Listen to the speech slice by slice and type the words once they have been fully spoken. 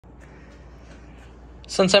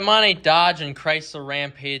Since I'm on a Dodge and Chrysler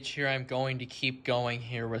rampage here, I'm going to keep going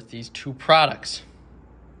here with these two products.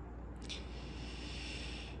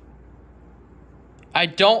 I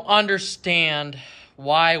don't understand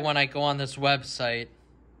why when I go on this website,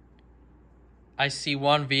 I see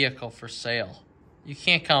one vehicle for sale. You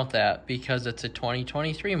can't count that because it's a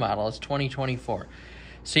 2023 model. It's 2024.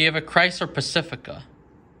 So you have a Chrysler Pacifica.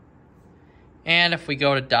 And if we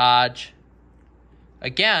go to Dodge,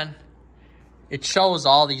 again, it shows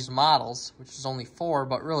all these models, which is only 4,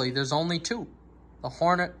 but really there's only 2. The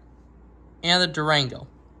Hornet and the Durango.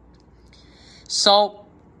 So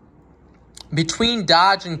between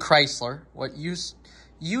Dodge and Chrysler, what used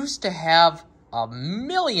to have a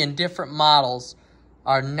million different models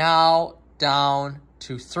are now down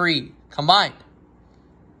to 3 combined.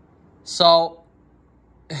 So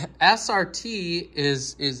SRT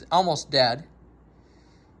is almost dead.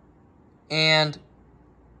 And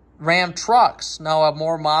Ram trucks now have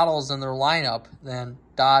more models in their lineup than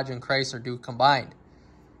Dodge and Chrysler do combined.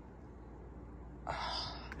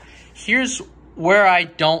 Here's where I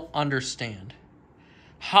don't understand.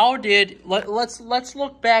 How did let's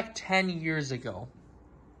look back 10 years ago.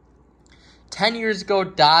 10 years ago,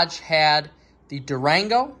 Dodge had the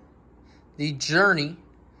Durango, the Journey,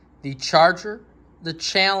 the Charger, the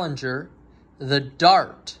Challenger, the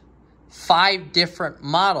Dart. 5 different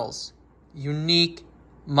models, unique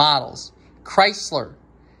models. Chrysler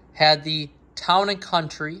had the Town &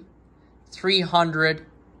 Country, 300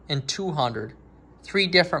 and 200. 3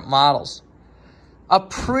 different models. A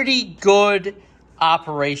pretty good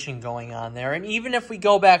operation going on there. And even if we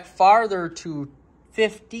go back farther to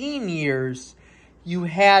 15 years, you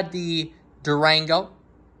had the Durango,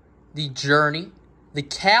 the Journey, the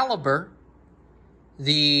Caliber,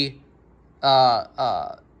 the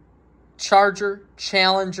Charger,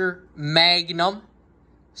 Challenger, Magnum.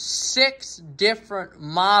 6 different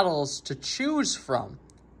models to choose from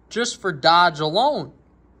just for Dodge alone.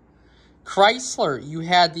 Chrysler, you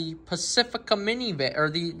had the Pacifica minivan, or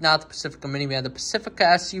not the Pacifica minivan, the Pacifica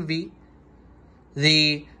SUV,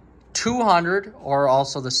 the 200, or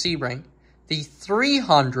also the Sebring, the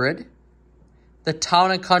 300, the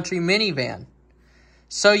Town & Country minivan.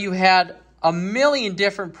 So you had a million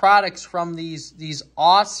different products from these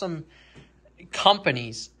awesome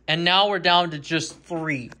companies, and now we're down to just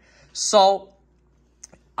 3. So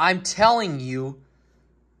I'm telling you,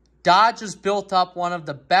 Dodge has built up one of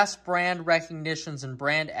the best brand recognitions and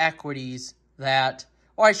brand equities that,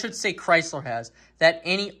 or I should say Chrysler has, that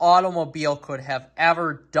any automobile could have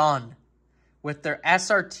ever done with their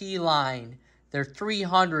SRT line, their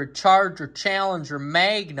 300, Charger, Challenger,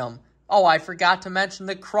 Magnum. Oh, I forgot to mention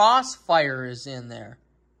the Crossfire is in there.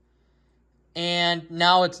 And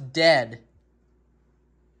now it's dead.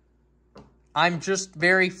 I'm just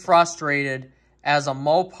very frustrated as a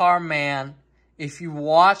Mopar man. If you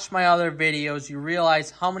watch my other videos, you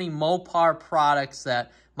realize how many Mopar products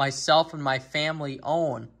that myself and my family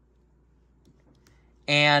own.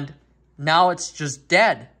 And now it's just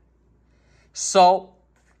dead. So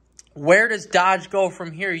where does Dodge go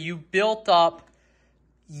from here? You built up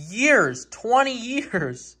years, 20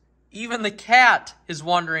 years. Even the cat is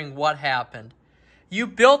wondering what happened. You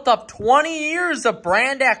built up 20 years of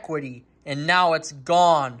brand equity, and now it's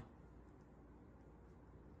gone.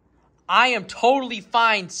 I am totally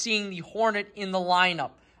fine seeing the Hornet in the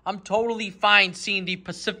lineup. I'm totally fine seeing the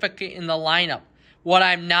Pacifica in the lineup. What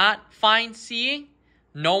I'm not fine seeing,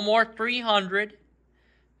 no more 300,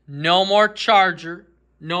 no more Charger,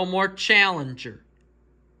 no more Challenger.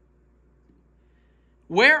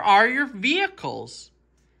 Where are your vehicles?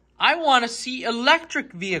 I want to see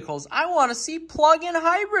electric vehicles. I want to see plug-in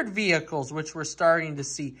hybrid vehicles, which we're starting to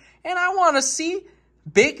see. And I want to see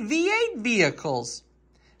big V8 vehicles.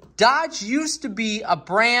 Dodge used to be a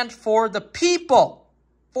brand for the people.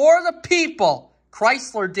 For the people.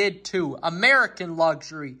 Chrysler did too. American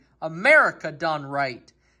luxury. America done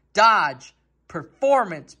right. Dodge.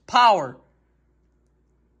 Performance. Power.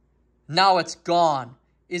 Now it's gone.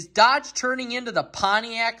 Is Dodge turning into the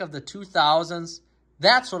Pontiac of the 2000s?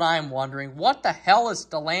 That's what I'm wondering. What the hell is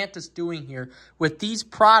Stellantis doing here with these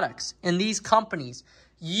products and these companies?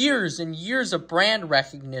 Years and years of brand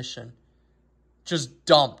recognition just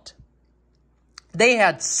dumped. They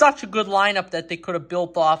had such a good lineup that they could have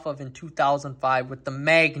built off of in 2005 with the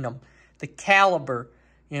Magnum, the Caliber.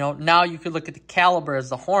 You know, now you could look at the Caliber as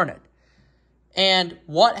the Hornet. And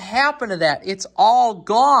what happened to that? It's all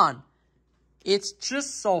gone. It's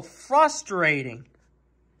just so frustrating.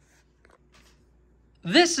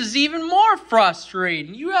 This is even more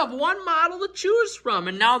frustrating. You have one model to choose from,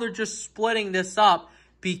 and now they're just splitting this up.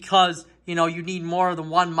 because, you know, you need more than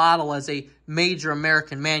one model as a major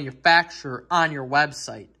American manufacturer on your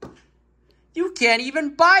website. You can't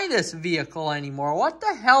even buy this vehicle anymore. What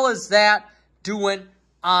the hell is that doing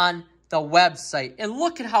on the website? And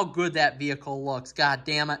look at how good that vehicle looks. God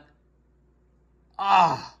damn it.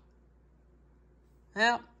 Ah.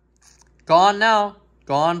 Yeah. Gone now.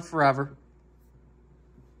 Gone forever.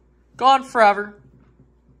 Gone forever.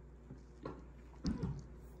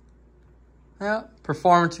 Yeah.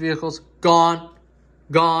 Performance vehicles. Gone.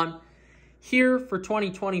 Gone. Here for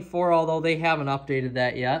 2024, although they haven't updated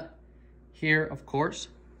that yet. Here, of course.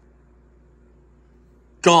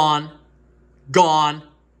 Gone. Gone.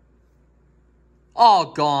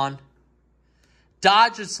 All gone.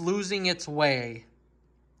 Dodge is losing its way.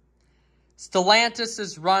 Stellantis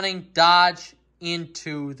is running Dodge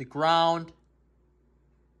into the ground.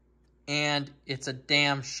 And it's a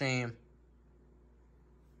damn shame.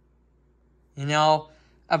 You know,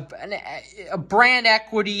 a brand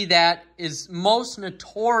equity that is most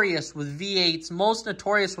notorious with V8s, most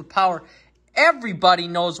notorious with power. Everybody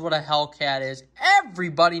knows what a Hellcat is.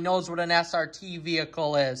 Everybody knows what an SRT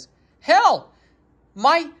vehicle is. Hell,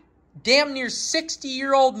 my damn near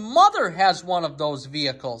 60-year-old mother has one of those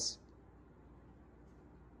vehicles.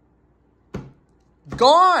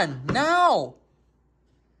 Gone now.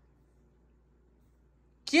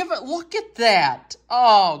 Look at that.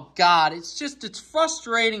 Oh, God. It's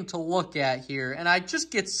frustrating to look at here. And I just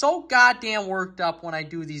get so goddamn worked up when I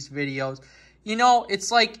do these videos. You know, it's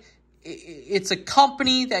like, it's a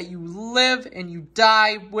company that you live and you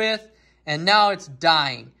die with, and now it's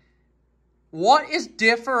dying. What is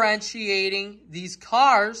differentiating these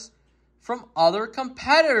cars from other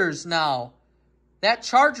competitors now? That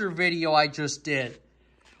Charger video I just did.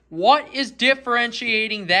 What is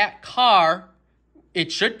differentiating that car,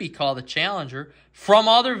 it should be called a Challenger, from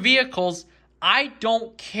other vehicles? I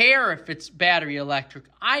don't care if it's battery electric.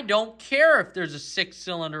 I don't care if there's a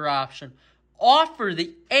 6-cylinder option. Offer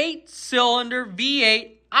the 8-cylinder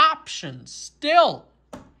V8 option still.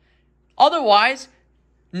 Otherwise,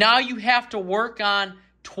 now you have to work on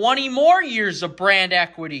 20 more years of brand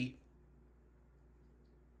equity.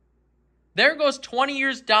 There goes 20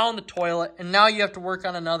 years down the toilet, and now you have to work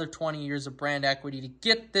on another 20 years of brand equity to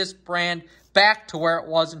get this brand back to where it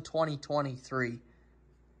was in 2023.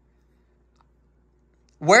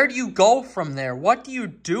 Where do you go from there? What do you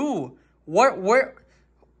do?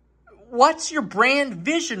 What's your brand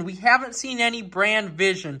vision? We haven't seen any brand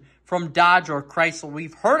vision from Dodge or Chrysler.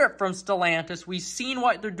 We've heard it from Stellantis. We've seen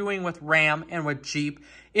what they're doing with Ram and with Jeep.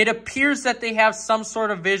 It appears that they have some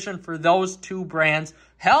sort of vision for those two brands.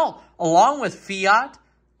 Hell, along with Fiat,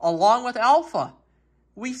 along with Alfa.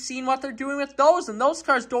 We've seen what they're doing with those, and those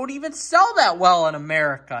cars don't even sell that well in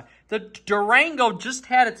America. The Durango just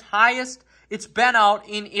had its highest, it's been out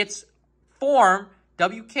in its form,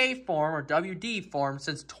 WK form or WD form,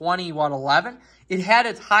 since 2011. It had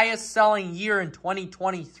its highest selling year in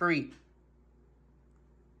 2023.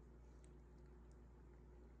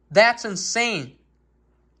 That's insane.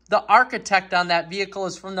 The architect on that vehicle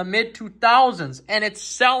is from the mid-2000s, and it's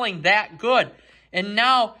selling that good. And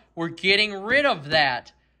now we're getting rid of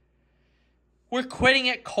that. We're quitting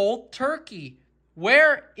it cold turkey.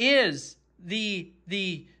 Where is the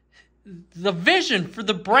vision for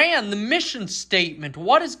the brand, the mission statement?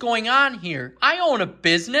 What is going on here? I own a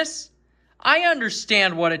business. I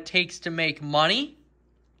understand what it takes to make money.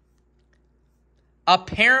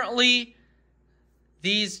 Apparently,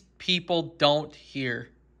 these people don't hear.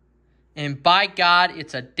 And by God,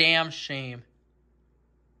 it's a damn shame.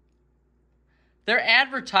 They're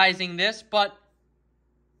advertising this, but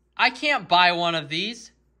I can't buy one of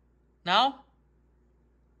these. No?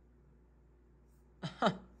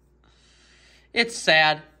 It's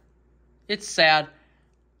sad. It's sad.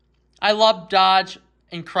 I love Dodge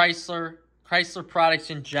and Chrysler products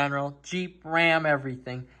in general. Jeep, Ram,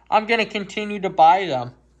 everything. I'm going to continue to buy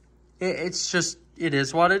them. It's just, it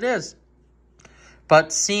is what it is.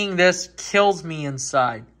 But seeing this kills me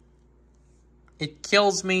inside. It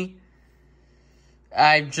kills me.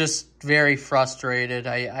 I'm just very frustrated.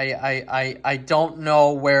 I don't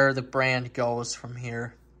know where the brand goes from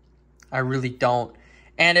here. I really don't.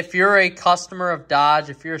 And if you're a customer of Dodge,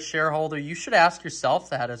 if you're a shareholder, you should ask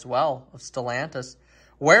yourself that as well, of Stellantis.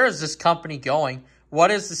 Where is this company going?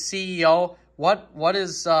 What is the CEO? What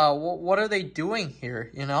are they doing here?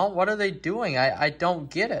 You know, what are they doing? I don't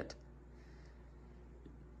get it.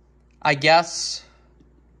 I guess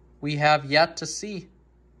we have yet to see.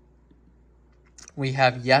 We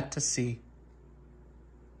have yet to see.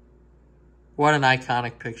 What an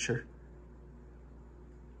iconic picture.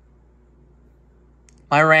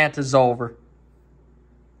 My rant is over.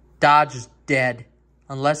 Dodge is dead.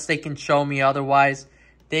 Unless they can show me otherwise,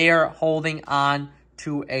 they are holding on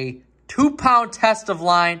to a 2-pound test of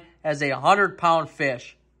line as a 100-pound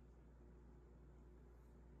fish.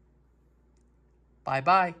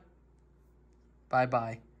 Bye-bye.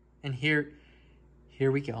 Bye-bye. And here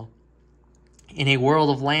we go. In a world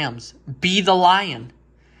of lambs, be the lion.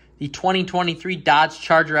 The 2023 Dodge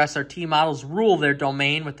Charger SRT models rule their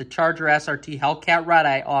domain, with the Charger SRT Hellcat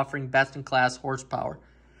Redeye offering best-in-class horsepower.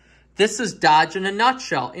 This is Dodge in a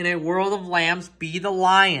nutshell. In a world of lambs, be the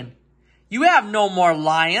lion. You have no more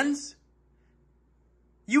lions.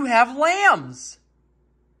 You have lambs.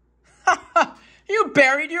 You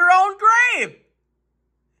buried your own grave.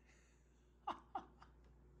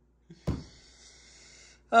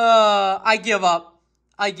 I give up.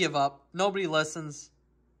 I give up. Nobody listens.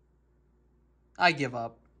 I give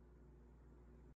up.